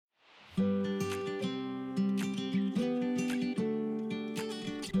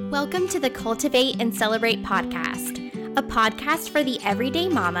Welcome to the Cultivate and Celebrate podcast, a podcast for the everyday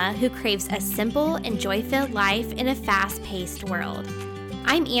mama who craves a simple and joy-filled life in a fast-paced world.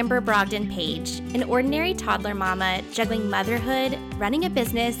 I'm Amber Brogdon-Page, an ordinary toddler mama juggling motherhood, running a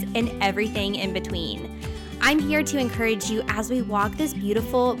business, and everything in between. I'm here to encourage you as we walk this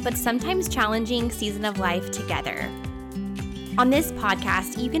beautiful but sometimes challenging season of life together. On this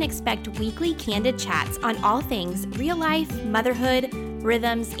podcast, you can expect weekly candid chats on all things real life, motherhood,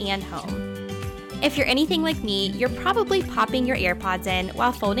 rhythms, and home. If you're anything like me, you're probably popping your AirPods in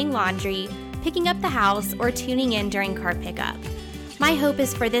while folding laundry, picking up the house, or tuning in during car pickup. My hope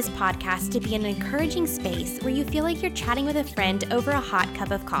is for this podcast to be an encouraging space where you feel like you're chatting with a friend over a hot cup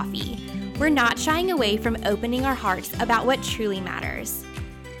of coffee. We're not shying away from opening our hearts about what truly matters.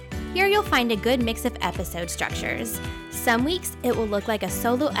 Here you'll find a good mix of episode structures. Some weeks it will look like a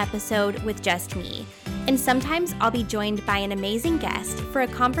solo episode with just me, and sometimes I'll be joined by an amazing guest for a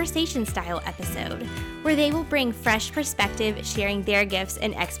conversation-style episode where they will bring fresh perspective, sharing their gifts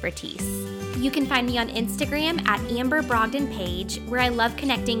and expertise. You can find me on Instagram at Amber Brogdon-Page, where I love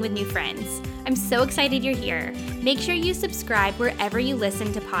connecting with new friends. I'm so excited you're here. Make sure you subscribe wherever you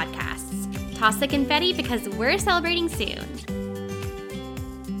listen to podcasts. Toss the confetti because we're celebrating soon.